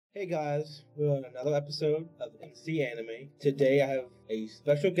Hey guys, we're on another episode of NC Anime. Today I have a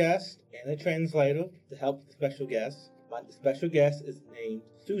special guest and a translator to help the special guest. My special guest is named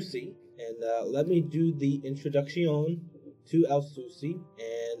Susie, and let me do the introduction to our Susie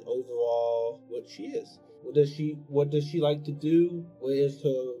and overall what she is. What does she like to do? What is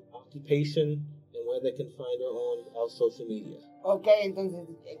her occupation? And where they can find her on our social media. Ok, entonces,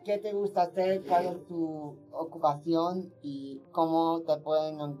 ¿qué te gusta hacer? ¿Cuál es tu ocupación? ¿Y cómo te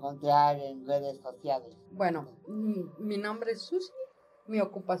pueden encontrar en redes sociales? Bueno, mi nombre es Susi, mi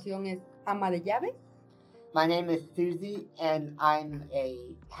ocupación es ama de llaves My name is Susie and I'm a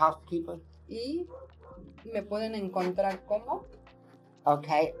housekeeper. y me pueden encontrar como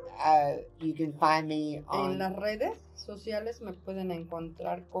Okay, you can find me on... en las redes sociales me pueden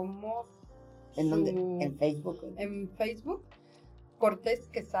encontrar como ¿En Facebook? En Facebook, Cortés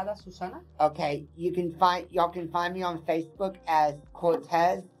Quesada Susana. Okay, y'all can find me on Facebook as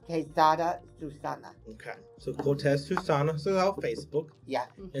Cortez Quesada Susana. Okay, so Cortez Susana is our Facebook. Yeah.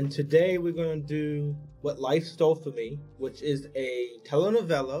 And today we're going to do What Life Stole From Me, which is a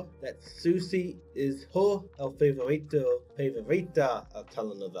telenovela that Susie is her el favorita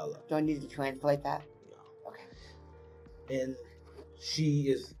telenovela. Do I need to translate that? No. Okay. And she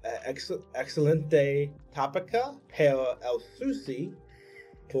is excelente tópica para el Susie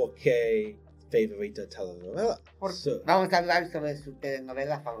porque favorita telenovela. Vamos a hablar sobre su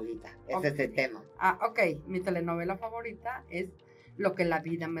telenovela favorita. Ese Okay. es el tema. Ok, mi telenovela favorita es Lo que la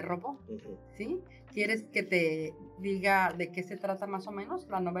vida me robó. Mm-hmm. ¿Sí? ¿Quieres que te diga de qué se trata más o menos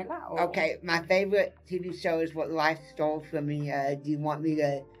la novela? Okay, my favorite TV show is What Life Stole From Me. Do you want me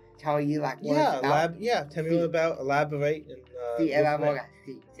to tell you like what it's about? Tell me about, elaborate. And, Sí, elabora,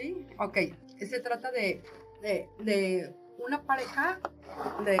 sí. Sí, ok. Se trata de una pareja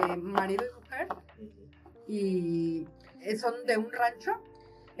de marido y mujer y son de un rancho.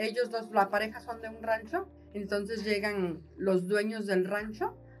 Ellos dos, la pareja son de un rancho. Entonces llegan los dueños del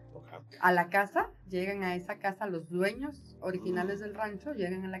rancho a la casa. Llegan a esa casa los dueños originales del rancho.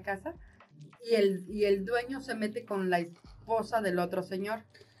 Llegan a la casa y el dueño se mete con la esposa del otro señor.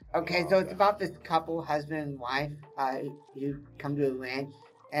 Okay, so it's about this couple, husband and wife, who come to a ranch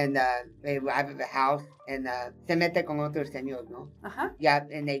and they arrive at the house and se mete con otro señor, ¿no? Ajá. Yeah,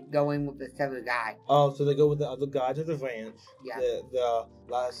 and they go in with this other guy. Oh, so they go with the other guy to the ranch. Yeah. The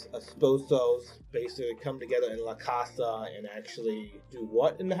Las Esposos basically come together in La Casa and actually do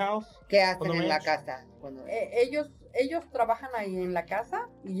what in the house? ¿Qué hacen On the en la ranch? casa? Cuando... Ellos trabajan ahí en la casa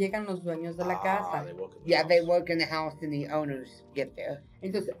y llegan los dueños de la casa. They work in the Yeah, house. they work in the house and the owners get there.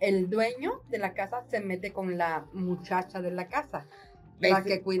 Entonces, el dueño de la casa se mete con la muchacha de la casa, la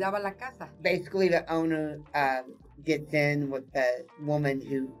que cuidaba la casa. Basically, the owner gets in with the woman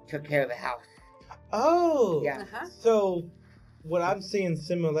who took care of the house. Oh. Yeah. Ajá. So what I'm seeing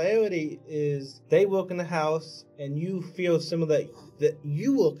similarity is they work in the house and you feel similar that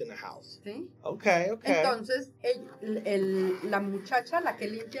you work in the house. ¿Sí? Okay. Entonces, la muchacha, la que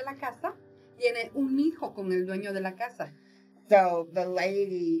limpia la casa, tiene un hijo con el dueño de la casa. So the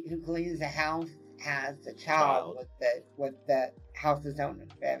lady who cleans the house has a child. with the house's owner.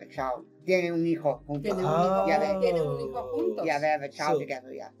 They have a child. Tienen un hijo juntos. Tienen Oh. tienen un hijo juntos. Yeah, they have a child So-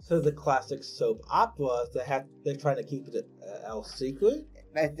 together. Yeah. So the classic soap operas they're trying to keep it a secret.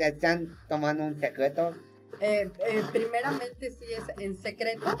 Están tomando un secreto. Primeramente sí es en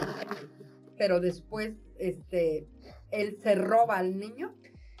secreto, pero después él se roba al niño.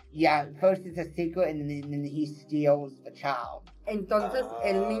 Yeah, first it's a secret and then he steals the child. Entonces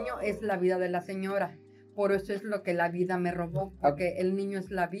el niño es la vida de la señora. Por eso es lo que la vida me robó. Porque el niño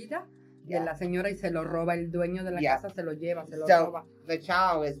es la vida de la señora y se lo roba el dueño de la casa, se lo lleva, se lo roba. The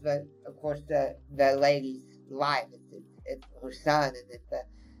child is, of course, the lady's life. It's her son, and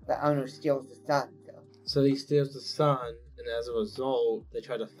the owner steals the son. So he steals the son, and as a result, they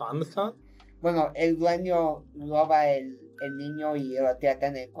try to find the son. Bueno, el dueño roba el niño y lo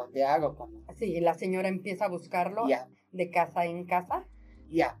tratan de encontrar o como. Sí, la señora empieza a buscarlo de casa en casa.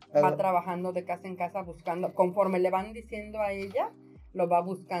 Yeah. Va trabajando de casa en casa buscando. Conforme le van diciendo a ella, lo va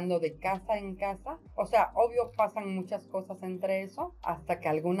buscando de casa en casa. O sea, obvio pasan muchas cosas entre eso hasta que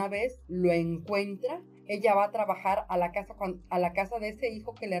alguna vez lo encuentra. Ella va a trabajar a la casa de ese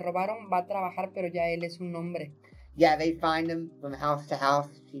hijo que le robaron, va a trabajar, pero ya él es un hombre. Yeah, they find him from house to house.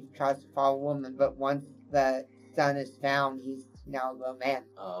 She tries to follow a woman, but once the son is found, he's now a man.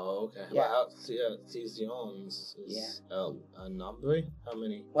 Oh, okay. Yeah. Wow, seasons is a number? How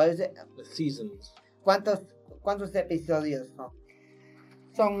many? What is it? The seasons. ¿Cuántos episodios son?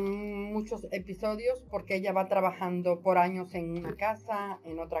 Son muchos episodios porque ella va trabajando por años en una casa,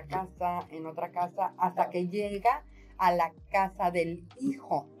 en otra casa, en otra casa, hasta que llega a la casa del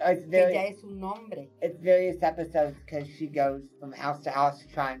hijo, It's que ya very, es un hombre. it's various episodes because she goes from house to house to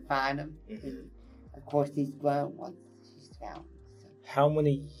try and find him. And of course, he's grown once she's found him. So. How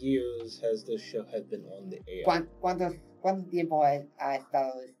many years has this show been on the air? ¿Cuánto tiempo ha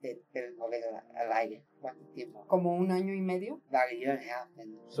estado telenovela al aire? ¿Cuánto tiempo? Como 1 año y medio. About a year and a half.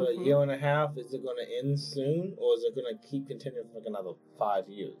 And So a year and a half, is it going to end soon, or is it going to keep continuing for like another 5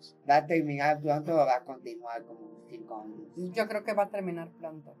 years? ¿Va a terminar pronto o va a continuar como 5 años? Yo creo que va a terminar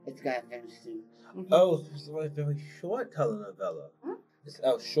pronto. It's gonna finish soon. Oh, it's like a very short telenovela. It's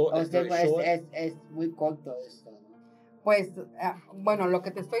short. It's very short. Es muy corto esto, ¿no? Pues, bueno, lo que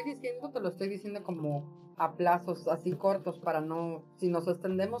te estoy diciendo, te lo estoy diciendo como a plazos así cortos para no, si nos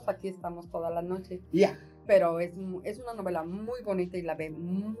extendemos aquí estamos toda la noche. Yeah. Pero es una novela muy bonita y la ve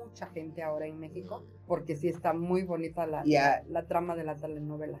mucha gente ahora en México porque sí está muy bonita la trama de la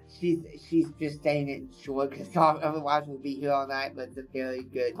telenovela. She's just saying it in short because otherwise we'll be here all night, but it's a very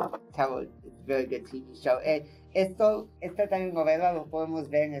good TV show. Esta telenovela lo podemos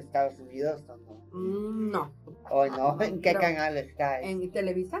ver en Estados Unidos o no? No. ¿O no? ¿En qué No. canal está? ¿En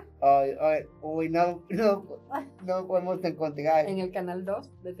Televisa? O no podemos encontrar. ¿En el canal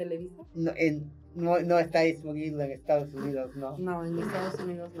 2 de Televisa? No está disponible en Estados Unidos, ¿no? No, en Estados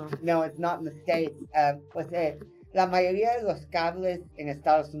Unidos no. No, it's not in the States. La mayoría de los cables en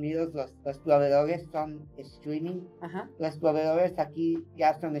Estados Unidos, los proveedores son streaming. Ajá. ¿Los proveedores aquí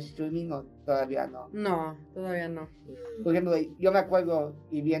ya son streaming o todavía no? No, todavía no. Por ejemplo, yo me acuerdo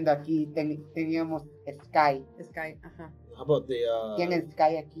viviendo aquí, teníamos Sky. Sky, ajá. How about the? ¿Tienen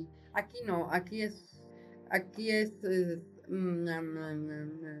Sky aquí? Aquí no, aquí es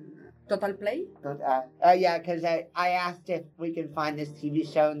Total Play. Yeah, because I asked if we can find this TV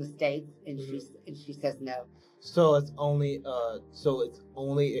show in the States, and she says no. So it's only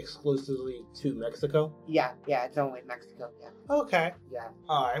exclusively to Mexico. Yeah, it's only Mexico. Yeah. Okay. Yeah.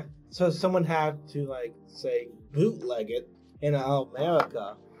 All right. So someone have to like say bootleg it in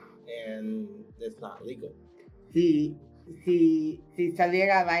America, and it's not legal. Si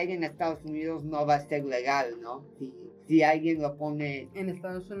saliera al aire en Estados Unidos no va a ser legal, ¿no? Si alguien lo pone... ¿En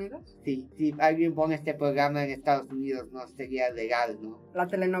Estados Unidos? Si alguien pone este programa en Estados Unidos no sería legal, ¿no? ¿La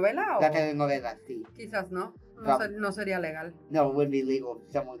telenovela o...? La telenovela, sí. Quizás no. No sería legal. No, it wouldn't be legal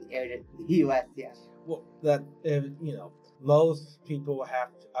if someone aired it in the U.S., yeah. Well, most people will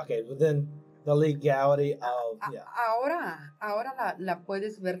have to... Okay, within the legality of... Yeah. Ahora la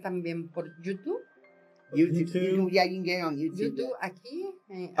puedes ver también por YouTube. YouTube. Yeah, you can get it on YouTube. YouTube aquí.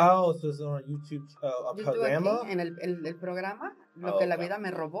 So it's on YouTube, YouTube programa. aquí, en el programa, lo que la vida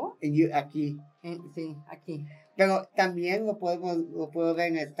me robó. Aquí. Sí, aquí. Pero también lo puedo ver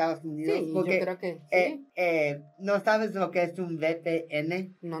en Estados Unidos. Sí, porque, yo creo que sí. ¿No sabes lo que es un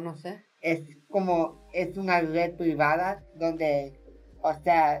VPN? No sé. Es una red privada donde, o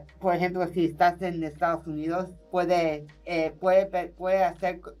sea, por ejemplo, si estás en Estados Unidos, puede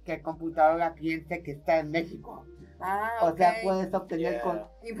hacer que el computadora piense que está en México. O sea, puedes obtener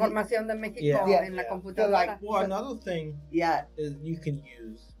información de México en la computadora. Another thing is you can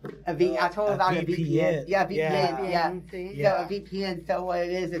use I told about a VPN. Yeah, VPN. Yeah. So a VPN. So what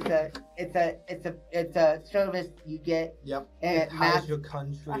it is, it's a service you get. Yep. And it maps your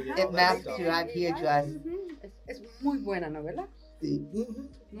country. It maps your IP address. Es muy buena novela. Sí.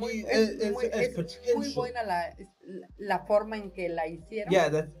 Es muy buena la forma en que la hicieron. Yeah,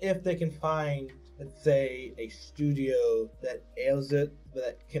 that if they can find, let's say, a studio that airs it, but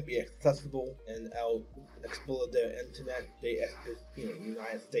that can be accessible and explore their internet,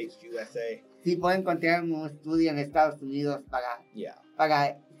 United States, USA. Sí, pueden encontrar un estudio en Estados Unidos para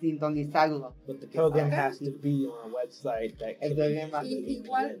sintonizarlo. But the program has to be on a website that can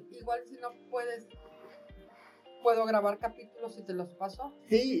igual si no puedo grabar capítulos y te los paso.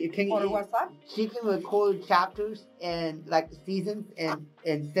 Sí, por WhatsApp. She can record chapters and like seasons and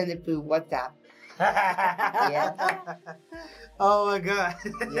send it through WhatsApp. Yeah. Oh my God.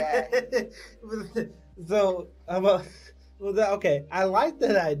 Yeah. So okay, I like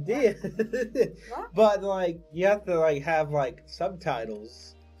that idea, but like you have to like have like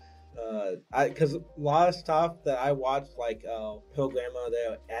subtitles. Because a lot of stuff that I watch, like programa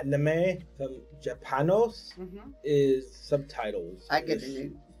de anime from Japanos, is subtitles. Hay que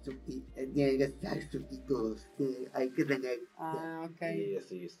tener subtítulos. Hay que tener. Okay.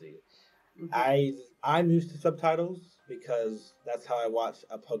 Sí. I'm used to subtitles because that's how I watch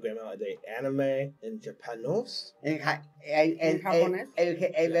a programa de anime in Japanos. En japonés.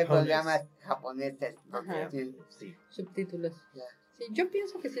 El programa japonés. Sí. Subtítulos. Yeah. Sí, yo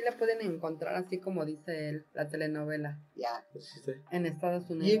pienso que sí la pueden encontrar así como dice él, la telenovela, Yeah. What'd she say? en Estados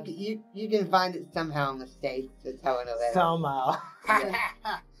You, Unidos. you can find it somehow in the States. The telenovela. Somehow.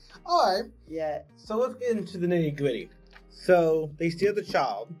 All right. Yeah. So let's get into the nitty gritty. So they steal the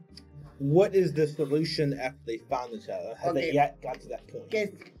child. What is the solution after they found the child? Have they Okay. yet got to that point? ¿Qué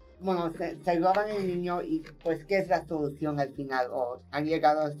es? Bueno, se roban el niño y pues ¿qué es la solución al final? ¿O han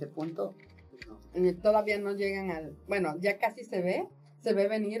llegado a este punto? No. Todavía no llegan al... Bueno, ya casi se ve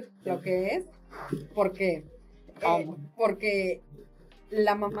venir lo que es, porque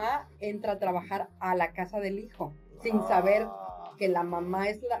la mamá entra a trabajar a la casa del hijo, sin saber que la mamá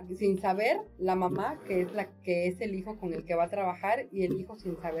la mamá que es el hijo con el que va a trabajar, y el hijo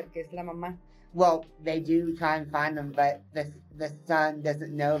sin saber que es la mamá. Well, they do try and find them, but the son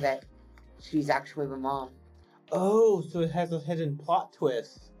doesn't know that she's actually the mom. Oh, so it has a hidden plot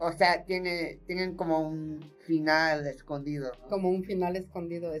twist. O sea, tienen como un final escondido, ¿no? Como un final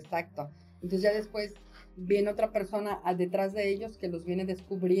escondido, exacto. Entonces ya después viene otra persona detrás de ellos que los viene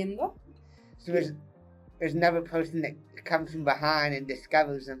descubriendo. So there's another person that comes from behind and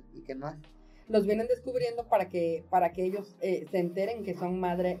discovers them. ¿Y qué más? Los vienen descubriendo para que ellos se enteren que son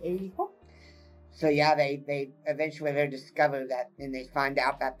madre e hijo. So yeah, they eventually they discover that, and they find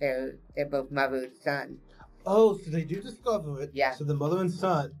out that they're both mother and son. Oh, so they do discover it. Yeah. So the mother and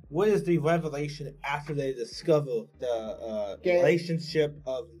son. What is the revelation after they discover the Que- relationship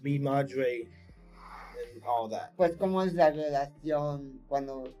of mi madre and all that? Pues cómo es la relación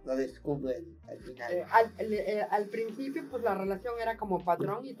cuando lo descubren al final. Al principio, pues la relación era como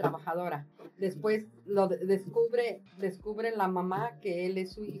patrón y trabajadora. Después descubre la mamá que él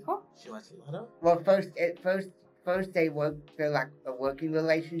es su hijo. She wants a letter? Well, first they work. They're like a working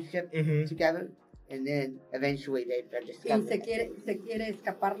relationship Mm-hmm. together, and then eventually they're Y discovered. se quiere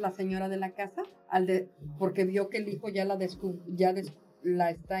escapar la señora de la casa porque vio que el hijo ya la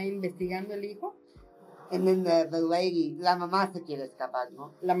está investigando el hijo. And then the lady, la mamá se quiere escapar,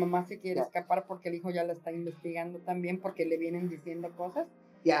 ¿no? La mamá se quiere Yeah. escapar porque el hijo ya la está investigando también, porque le vienen diciendo cosas.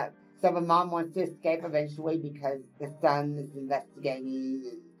 Yeah. So the mom wants to escape eventually because the son is investigating,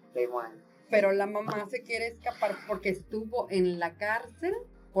 and they want. Pero la mamá se quiere escapar porque estuvo en la cárcel,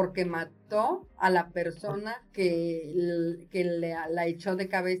 porque mató a la persona que la echó de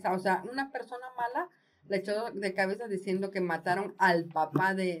cabeza. O sea, una persona mala la echó de cabeza diciendo que mataron al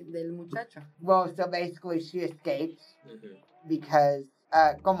papá del muchacho. Well, so basically she escapes Mm-hmm. because,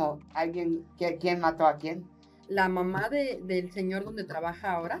 ¿cómo? ¿Quién mató a quién? La mamá del señor donde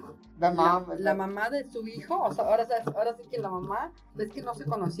trabaja ahora, The mom. la mamá de su hijo, o sea, ahora sí que la mamá, es que no se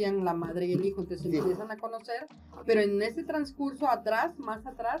conocían la madre y el hijo, entonces Sí. empiezan a conocer, pero en ese transcurso más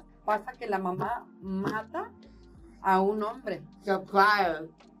atrás, pasa que la mamá mata a un hombre. So prior,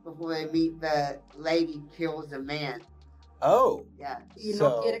 before they meet, the lady kills a man. Oh. Yeah. Y So-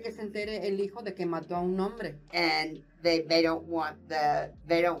 no quiere que se entere el hijo de que mató a un hombre. And they don't want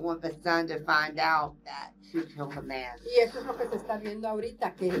the son to find out that she killed a man. Y eso es lo que se está viendo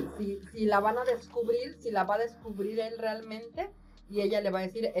ahorita, que si la van a descubrir, si la va a descubrir él realmente, y ella le va a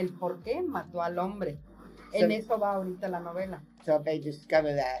decir el por qué mató al hombre. En Sí. eso va ahorita la novela. So if they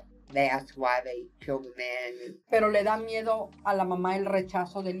discover that, they ask why they killed the man. Pero le da miedo a la mamá el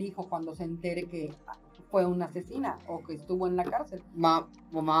rechazo del hijo cuando se entere que fue una asesina o que estuvo en la cárcel.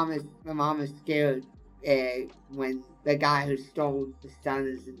 The mom is scared when the guy who stole the son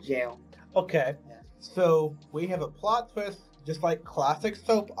is in jail. Okay. Yeah. So we have a plot twist, just like classic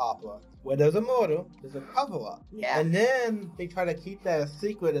soap opera, where there's a murder, there's a cover-up. Yeah. And then they try to keep that a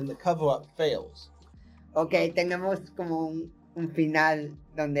secret and the cover-up fails. Okay, tenemos como un final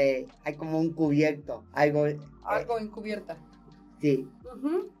donde hay como un cubierto, algo. Algo encubierta. Sí.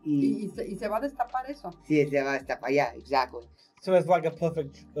 Ujú. Y Y se va a destapar eso. sí, se va a estar. Yeah, exactly. So it's like a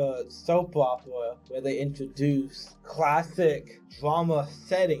perfect soap opera where they introduce classic drama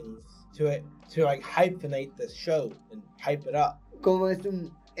settings to like hyphenate the show and hype it up. Como es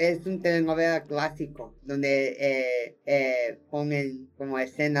un telenovela clásico donde ponen como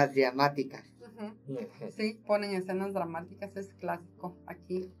escenas dramáticas. Ujú. Mhm. Sí, ponen escenas dramáticas, es clásico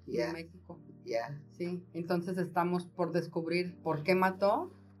aquí Yeah. en México. Yeah. Sí, entonces estamos por descubrir por qué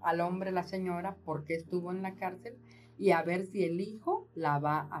mató al hombre la señora, por qué estuvo en la cárcel y a ver si el hijo la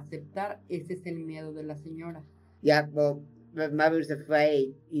va a aceptar. Ese es el miedo de la señora. Yeah, well, the mother's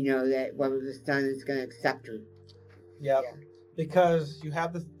afraid, that whether the son is going to accept her. Yep. Yeah. Because you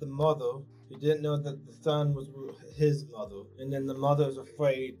have the mother who didn't know that the son was his mother, and then the mother is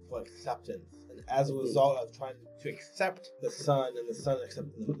afraid for acceptance. And as a result of trying to accept the son and the son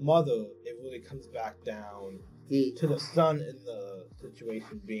accepting the mother, it really comes back down Sí. to the son in the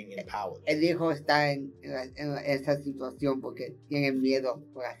situation being empowered. El hijo está en esa situación porque tiene miedo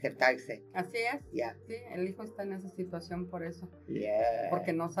por aceptarse. Así es. Yeah. Sí, el hijo está en esa situación por eso. Yeah.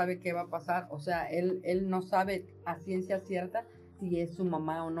 Porque no sabe qué va a pasar. O sea, él no sabe a ciencia cierta si es su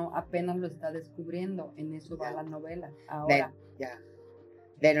mamá o no. Apenas lo está descubriendo. En eso va la novela. Ahora.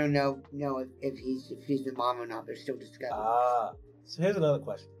 They don't know if she's the mom or not. They're still discovering. So here's another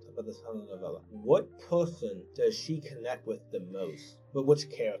question about this telenovela. What person does she connect with the most? But which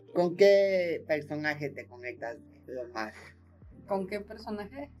character? ¿Con qué personaje te conectas lo más? ¿Con qué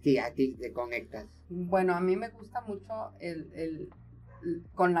personaje? Sí, a ti te conectas. Bueno, a mí me gusta mucho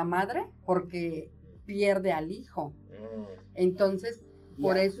con la madre porque pierde al hijo. Entonces,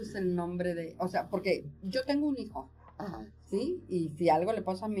 por eso es el nombre de... O sea, porque yo tengo un hijo. Ajá. ¿Sí? Y si algo le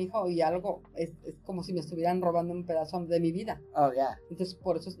pasa a mi hijo y algo, es como si me estuvieran robando un pedazo de mi vida. Oh, yeah. Entonces,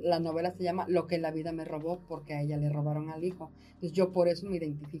 por eso la novela se llama Lo que la vida me robó, porque a ella le robaron al hijo. Entonces, yo por eso me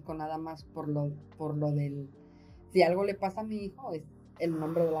identifico nada más por lo del... Si algo le pasa a mi hijo, es el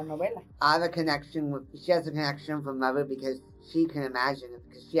nombre de la novela. She has a connection with mother because she can imagine it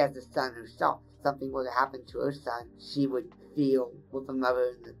because she has a son herself. Something would happen to her son, she would feel with the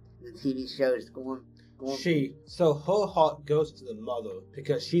mother in the TV shows going. So her heart goes to the mother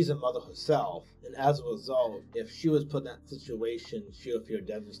because she's a mother herself, and as a result, if she was put in that situation, she would feel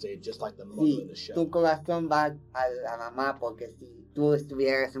devastated, just like the mother in the show. Tu corazón va a la mamá porque si tú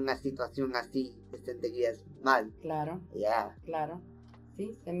estuvieras en una situación así, te sentirías mal. Claro. Yeah. Claro.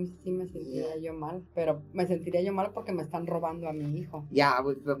 Sí me sentiría yo mal, pero me sentiría yo mal porque me están robando a mi hijo. Yeah, I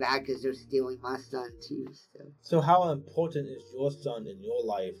would feel bad because they're stealing my son too. So how important is your son in your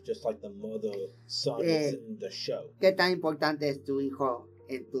life, just like the mother-son is in the show? ¿Qué tan importante es tu hijo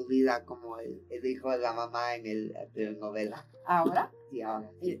en tu vida como el hijo de la mamá en la telenovela? ¿Ahora? Sí, ahora.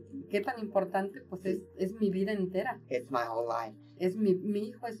 ¿Qué tan importante? Pues es mi vida entera. It's my whole life. Mi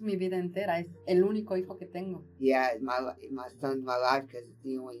hijo es mi vida entera, es el único hijo que tengo. Yeah, my son's my life because it's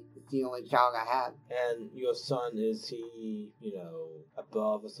the only child I have. And your son, is he,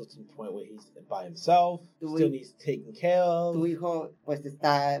 above a certain point where he's by himself, still needs taken care of? Tu hijo, pues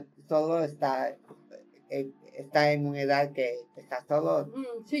está en una edad que está solo.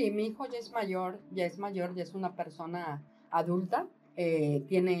 Sí, mi hijo ya es mayor, ya es una persona adulta,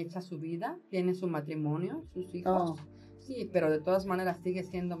 tiene hecha su vida, tiene su matrimonio, sus hijos. Oh. Sí, pero de todas maneras sigue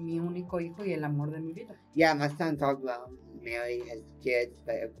siendo mi único hijo y el amor de mi vida. Yeah, my son's all grown, married, has kids,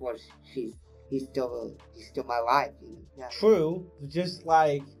 but of course he's still my life. Yeah. True, just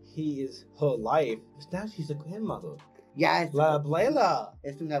like he is her life, but now she's a grandmother. Yeah, La abuela.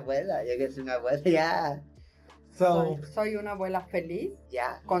 Es una abuela, es una abuela, yeah. So, soy una abuela feliz,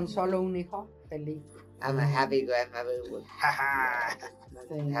 con solo un hijo feliz. I'm a happy grandmother with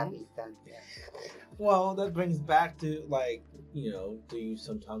sí. happy son. Yeah. Well, that brings back to, do you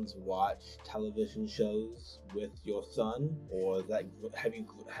sometimes watch television shows with your son? Or has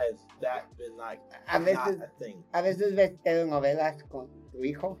that been not a thing? A veces ves telenovelas con tu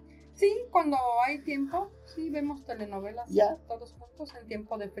hijo. Sí, cuando hay tiempo, sí vemos telenovelas todos juntos. En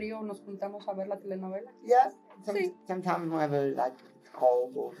tiempo de frío nos juntamos a ver la telenovela. Yeah, sí. Sometimes whenever it's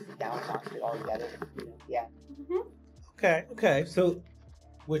cold, we'll sit down and watch it all together. Yeah. Mm-hmm. Okay. So,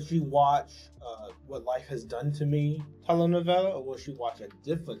 would you watch What Life Has Done to Me telenovela, or would you watch a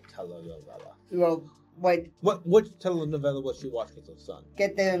different telenovela? Well, which telenovela would you watch with your son? ¿Qué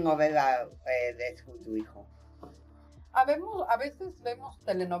telenovela ves con tu hijo? A veces vemos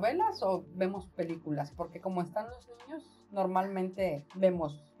telenovelas o vemos películas, porque como están los niños, normalmente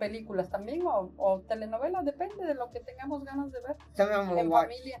vemos películas también o telenovelas, depende de lo que tengamos ganas de ver. Sometimes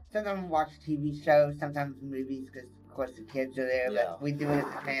we watch TV shows, sometimes movies, because of course the kids are there, but we do it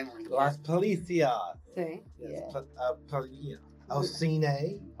as a family. Las Policías. Sí. El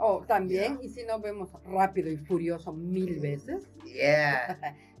cine. Oh, también, y si no vemos Rápido y Furioso 1000 veces. Yeah.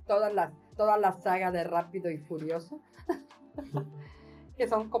 toda la saga de Rápido y Furioso. Que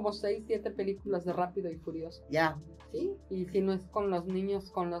son como 6, 7 películas de Rápido y Furioso. Yeah. Sí, y si no es con los niños,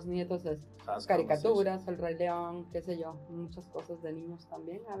 con los nietos es Fast caricaturas, El Rey León, qué sé yo, muchas cosas de niños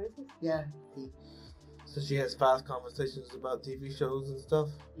también a veces. Yeah. Sí. So she has fast conversations about TV shows and stuff?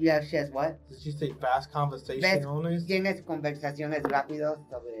 Yeah, she has what? Did she say fast conversation only? ¿Tienes conversaciones rápidas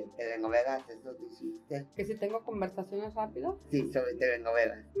sobre telenovelas? ¿Eso dijiste? ¿Que si tengo conversaciones rápidas? Sí, sobre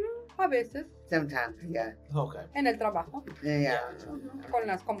telenovelas. A veces. Sometimes, yeah. Okay. En el trabajo. Yeah. Con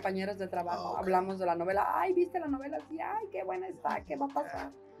las compañeras de trabajo. Okay. Hablamos de la novela. Ay, ¿viste la novela? Sí, ay, qué buena está, ¿qué va a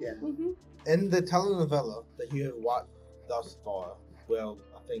pasar? Yeah. In the telenovela that you have watched thus far, well,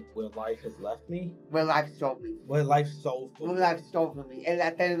 I think Where Life Has Left Me. Where Life Stole Me. Where Life Stole From Where Me. Life Stole From Me. Es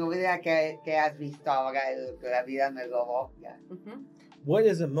la telenovela que has visto ahora, que la vida me robó. Yeah. Ujú. What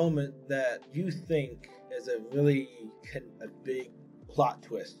is a moment that you think is a big plot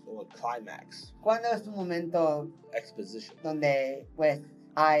twist or climax? ¿Cuándo es un momento Exposition. donde pues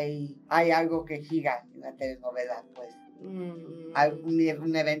hay algo que gira en la telenovela? Pues hay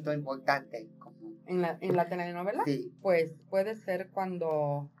un evento importante. Como, ¿En la telenovela? sí. Pues puede ser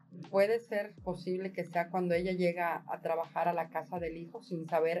posible que sea cuando ella llega a trabajar a la casa del hijo sin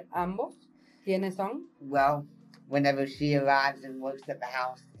saber ambos quiénes son. Well, whenever she arrives and works at the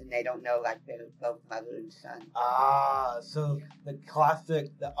house and they don't know, like, they're both mother and son. So the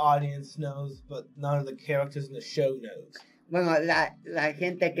classic, the audience knows, but none of the characters in the show knows. Bueno, la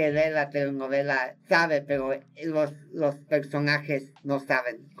gente que ve la telenovela sabe, pero los personajes no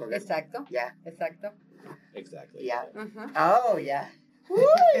saben. ¿Correcto? Exacto. Ya. Exacto. Exactly. Ya. Ajá. Oh, ya.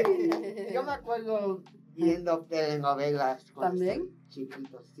 Yo me acuerdo viendo telenovelas cuando ¿También? soy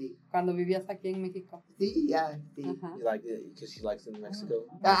chiquito, sí. Cuando vivías aquí en México. Sí, ya, sí. Ajá. You like it because she likes it in Mexico?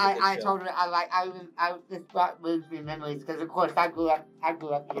 I told her I just brought me memories because of course I grew up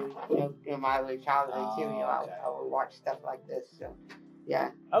in my early childhood too. You know, Okay. I would watch stuff like this. So,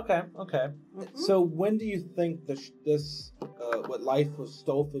 yeah. Okay. Mhm. So when do you think this What Life Was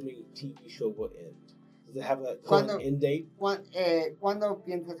Stole From Me TV show will end? Does it have a Cuando- current end date? ¿Cuándo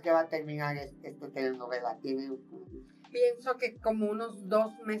piensas que va a terminar esta telenovela? ¿Tiene Pienso que como unos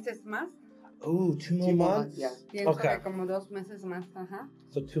 2 meses más. Oh, 2 more 2 more months? months, yeah. Pienso Okay. que como 2 meses más. Ajá.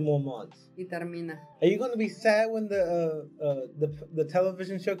 So 2 more months. Y termina. Are you going to be sad when the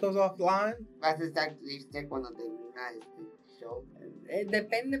television show goes offline? ¿Vas a estar triste cuando termina este show?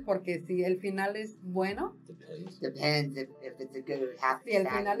 Depende porque si el final es bueno, Depends. Depends if it's a good happy si el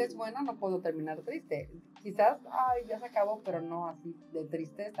sad final es ending. bueno no puedo terminar triste. Quizás, ay, ya se acabó, pero no así de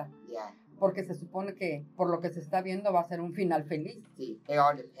tristeza. Yeah, Porque se supone que por lo que se está viendo va a ser un final feliz. sí. It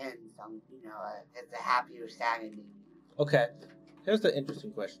all depends on, if it's a happy or sad ending. Okay. Here's the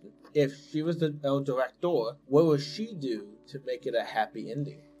interesting question. If she was the El Director, what would she do to make it a happy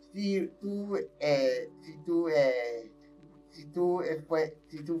ending? Si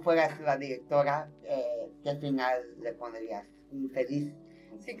tú fueras la directora, ¿qué final le pondrías? ¿Un feliz?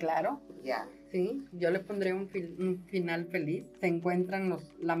 Sí, claro. Ya. Sí, yo le pondré un final feliz. Se encuentran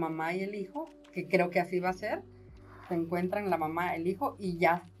la mamá y el hijo, que creo que así va a ser. Se encuentran la mamá, el hijo y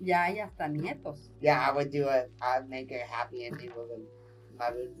ya hay hasta nietos. Yeah, I'd make it a happy ending with the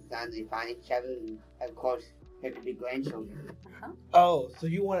mother and son. They find each other, and of course, there could be grandchildren. Ajá. Oh, so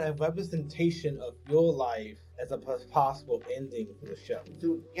you want a representation of your life as a possible ending for the show.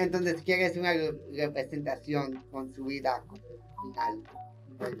 Entonces, ¿quieres una representación con su vida con un final?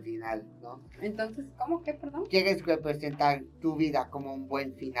 Un buen final, ¿no? Entonces, ¿cómo que, perdón? ¿Quieres representar tu vida como un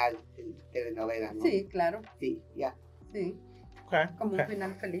buen final de telenovela, no? Sí, claro, Sí, ya. sí, Okay. como un Okay.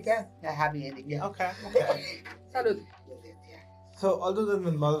 final feliz. Yeah, a happy ending, yeah. Okay. Okay. Salud. Yeah. So, other than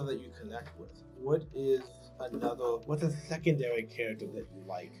the mother that you connect with, what's a secondary character that you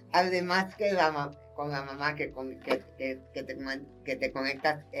like? Además que con la mamá que te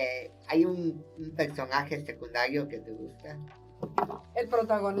conectas, ¿hay un personaje secundario que te gusta? El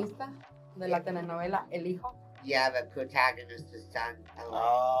protagonista de la telenovela, el hijo. Yeah, the protagonist, the son.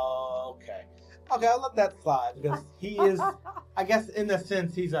 Oh, okay. Okay, I'll let that slide because he is, I guess, in a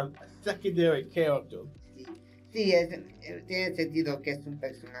sense, he's a secondary character. Sí, tiene sentido que es un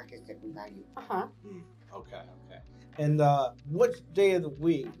personaje secundario. Ajá. Okay. And which day of the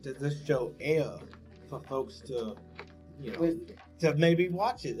week does this show air for folks to, Pues, to maybe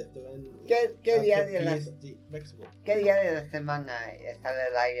watch it if they're in ¿Qué día de la Mexico? ¿Qué día de la semana sale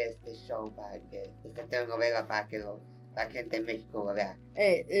al aire este show esta telenovela para que la gente en México lo vea?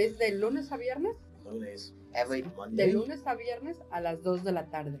 ¿Es de lunes a viernes? Lunes. Every, De Monday. lunes a viernes a las 2 de la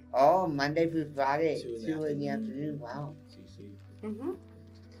tarde. oh, Monday through Friday, 2 in the 2 in the afternoon. Wow. Sí. Ujú.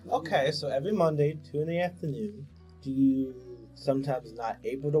 Okay, so every Monday, 2 in the afternoon. Do you sometimes not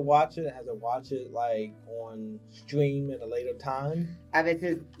able to watch it? Have to watch it like on stream at a later time? A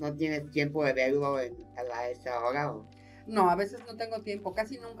veces no tienes tiempo de verlo a esa hora. No, a veces no tengo tiempo,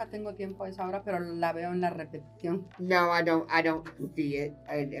 casi nunca tengo tiempo a esa hora, pero la veo en la repetición. No, I don't see it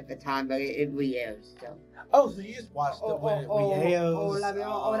at the time, but it re-airs. So. Oh, so you just watched it when it re-airs? O la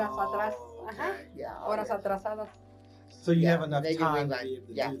veo horas atrás. Okay. Ajá. Yeah, Horas atrasadas. So you Yeah, have enough they do time to rerun. be able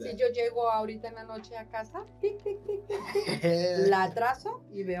to Yeah. do Si that. yo llego ahorita en la noche a casa, tic, tic, tic, tic, tic, la atraso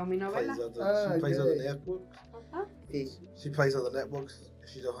y veo mi novela. She plays on the good. networks. Ajá. Sí. She plays on the networks.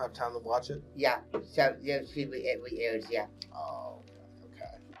 She don't have time to watch it. Yeah, so yeah, it re-airs, yeah. Oh,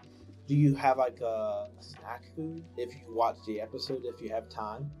 okay. do you have like a snack food if you watch the episode, if you have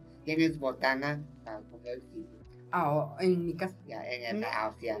time? ¿Tienes botana para comer? Sí. En mi casa. Yeah, in the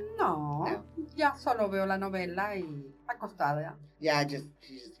house, yeah. No, No. ya solo veo la novela y acostada. Yeah, she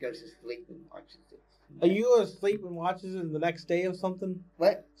just goes to sleep and watches it. Are you asleep and watches it the next day or something?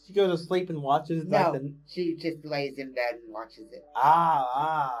 What? She goes to sleep and watches No, like the... she just lays in bed and watches it.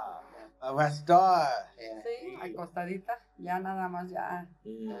 Arrestar. Yeah. Sí, acostadita. Ya nada más, ya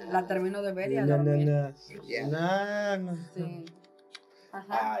Mm. la termino de ver y a No, no, dormir. no. Yeah. No. Sí.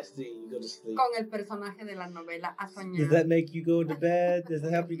 Ajá. I see. You go to sleep. Con el personaje de la novela a soñar. Does that make you go to bed? Does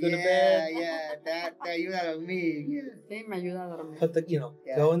it help you go to bed? Yeah, that ayuda a dormir. Yeah. Sí, me ayuda a dormir. Put the, Yeah.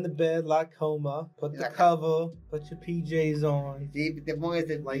 go in the bed like coma. Put the Like- cover. Put your PJs on. Sí, te pones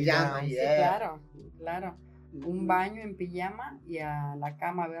el Lay pijama, down. Sí, yeah. claro. Un baño en pijama y a la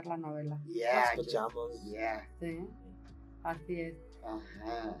cama a ver la novela. Yeah. Las pajamas. Yeah. Sí, así es.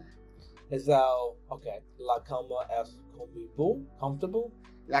 Ajá. Is okay? La cama es comfortable?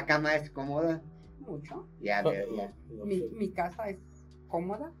 La cama es cómoda. Mucho. Yeah, very, yeah. Mi casa es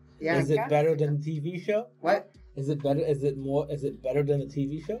cómoda. Yeah. Is it better than the TV show? What? Is it better? Is it better than the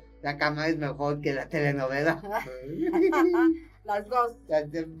TV show? La cama es mejor que la telenovela. Las dos. Las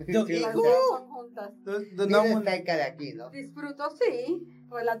No, Las Cool. dos son juntas. The no no one. cerca de aquí, ¿no? Disfruto, sí,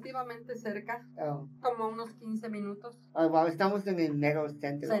 relativamente cerca, Oh. como unos 15 minutos. Oh, well, estamos en el mero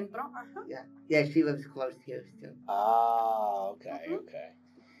centro. Centro, ajá. Yeah. Yeah, she lives close here still. Okay, Mhm. okay.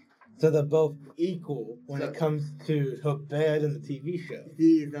 So they're both equal when So- it comes to her bed and the TV show.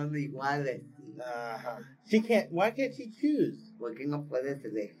 Sí, son iguales. Uh-huh. Why can't she choose? ¿Por qué no puedes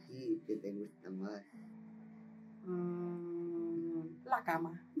elegir que te gusta más? La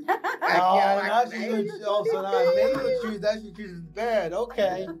cama. Now she's going to also now maybe she'll choose that. She chooses bed.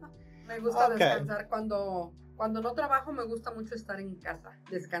 Okay. Me gusta Ok. descansar cuando no trabajo, me gusta mucho estar en casa,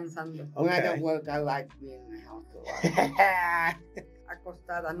 descansando, When I Okay. don't work, I like being in the house a lot.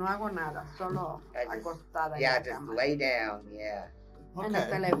 acostada, no hago nada, solo I just- acostada en Yeah, la just cama, lay down. Yeah. en el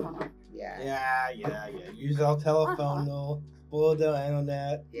Okay. teléfono. Yeah. Yeah. Use our telephone, no. Explore the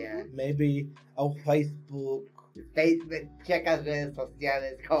internet. Yeah. Maybe our Facebook. Facebook, checas redes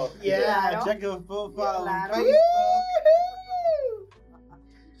sociales. Oh, Yeah, Claro. check her profile on Claro. Facebook.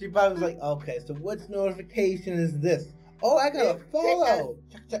 She probably was like, okay, so which notification is this? Oh, I got a follow.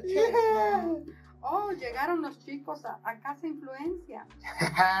 Check. Yeah. Oh, llegaron los chicos a Casa Influencia.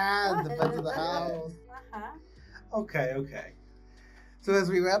 The fence of the house. Ajá. Okay. So as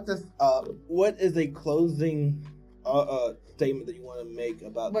we wrap this up, what is a closing statement that you want to make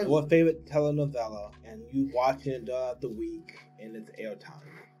about Well- your favorite telenovela and you watching it throughout the week in its airtime?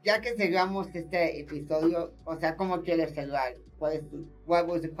 Ya que cerramos este episodio, o sea, ¿cómo quieres cerrar? What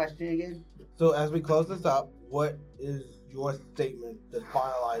was the question again? So as we close this up, what is your statement to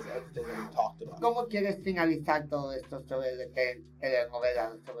finalize everything that we talked about? ¿Cómo quieres finalizar todo esto sobre la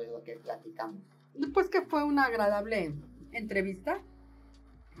telenovela, sobre lo que platicamos? Pues que fue una agradable entrevista.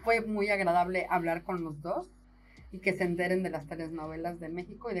 Fue muy agradable hablar con los dos y que se enteren de las telenovelas de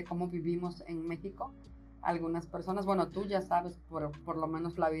México y de cómo vivimos en México. Algunas personas, bueno, tú ya sabes por lo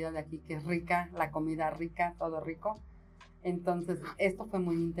menos la vida de aquí, que es rica, la comida rica, todo rico. Entonces, esto fue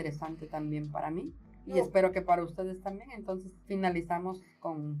muy interesante también para mí y espero que para ustedes también. Entonces, finalizamos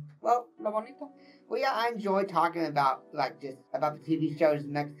con Well, lo bonito. yeah, I enjoy talking about about the TV shows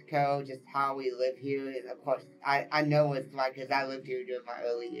in Mexico, just how we live here, and of course, I know what it's like because I lived here during my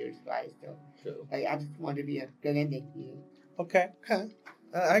early years, right? So, True. I just want to be a good ending. You know? Okay.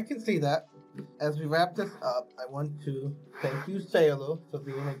 I can see that. As we wrap this up, I want to thank you, Sailor, for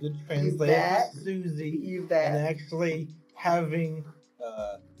being a good translator bet. for Susie You and bet. actually having,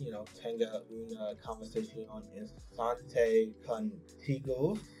 tenga una conversación instante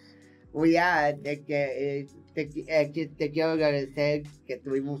contigo. Yeah, te quiero agradecer que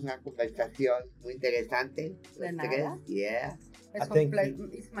tuvimos una conversación muy interesante. De los nada. tres. Yeah, Es think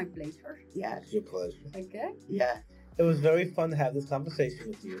it's my pleasure. yeah, It's your pleasure. Okay. yeah. It was very fun to have this conversation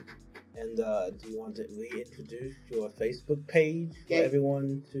with you. And do you want to reintroduce your Facebook page for Yeah.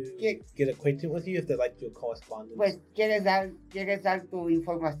 everyone to Yeah. get acquainted with you if they like your correspondence? Pues, ¿quieres dar tu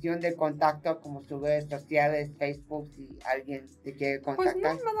información de contacto como tus redes sociales, Facebook, si alguien te quiere Pues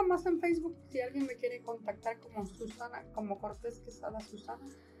contactar? no, nada más en Facebook. Si alguien me quiere contactar como Susana, como Cortés Quesada Susana.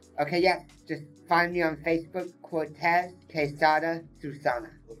 Okay, yeah, just find me on Facebook, Cortez Quesada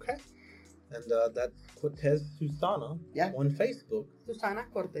Susana. Okay. And that's Cortez Susana Yeah. on Facebook. Susana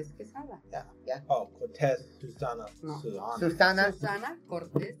Cortés Quesada. Oh, Cortez Susana. No. Susana Susana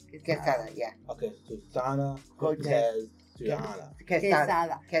Cortés Quesada. Quesada, yeah. Okay, Susana Cortez. Cortez Susana. Quesada.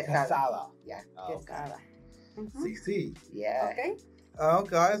 Quesada. Quesada. Quesada. Yeah, Oh, okay. Quesada. Ujú. Sí. yeah. Ok. Oh,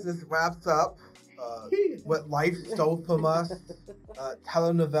 guys, this wraps up what life stole from us.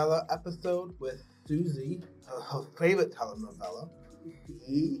 Telenovela episode with Susie, her favorite telenovela.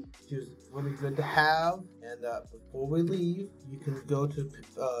 She was really good to have. And before we leave, you can go to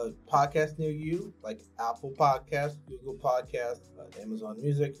podcasts near you, like Apple Podcasts, Google Podcasts, Amazon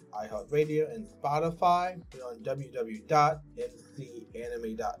Music, iHeartRadio, and Spotify. We're on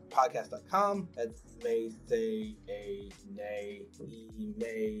www.mcanime.podcast.com. That's May, say, a, nay, e,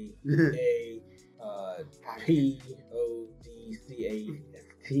 may, a,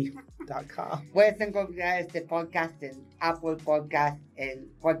 PODCAST.com. Puedes encontrar este podcast en Apple Podcast, en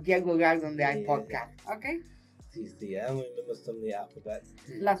cualquier lugar donde hay podcast. Ok. Sí, I don't remember some of the alphabet.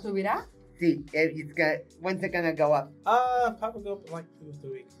 ¿La subirá? Sí, when's it gonna go up? Probably go up in like 2 or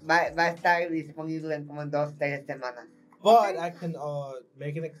 3 weeks. Va a estar disponible en como 2-3 semanas. But I can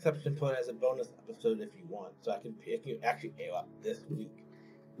make an exception for it as a bonus episode if you want. So I can actually air up this week.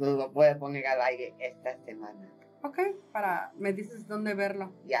 Lo puedes poner al aire esta semana. Ok, me dices dónde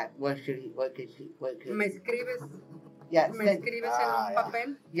verlo. Yeah, ¿Me escribes? Yeah, ¿Me escribes en un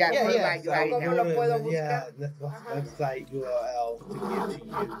papel? Yeah, ¿Cómo lo puedo buscar? Yeah, that's the website URL to give to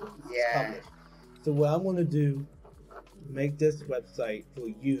you. Yeah. So what I'm going to do, make this website for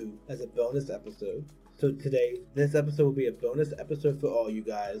you as a bonus episode. So today, this episode will be a bonus episode for all you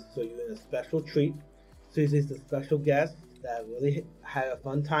guys. So you're in a special treat. Susie's a special guest that I really had a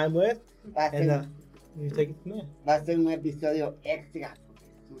fun time with. And you take it from there. Va a ser un episodio extra.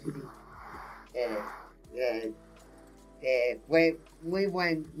 Fue muy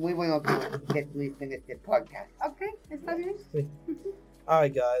bueno que estuviste en este podcast. Ok, está bien.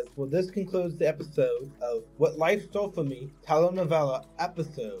 Alright guys, well this concludes the episode of What Life Stole From Me Telenovela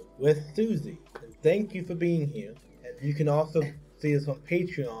episode with Susie. And thank you for being here. And you can also see us on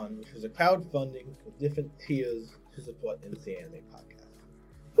Patreon, which is a crowdfunding with different tiers to support NC Anime Podcast.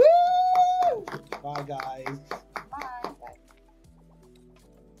 Woo! Bye guys.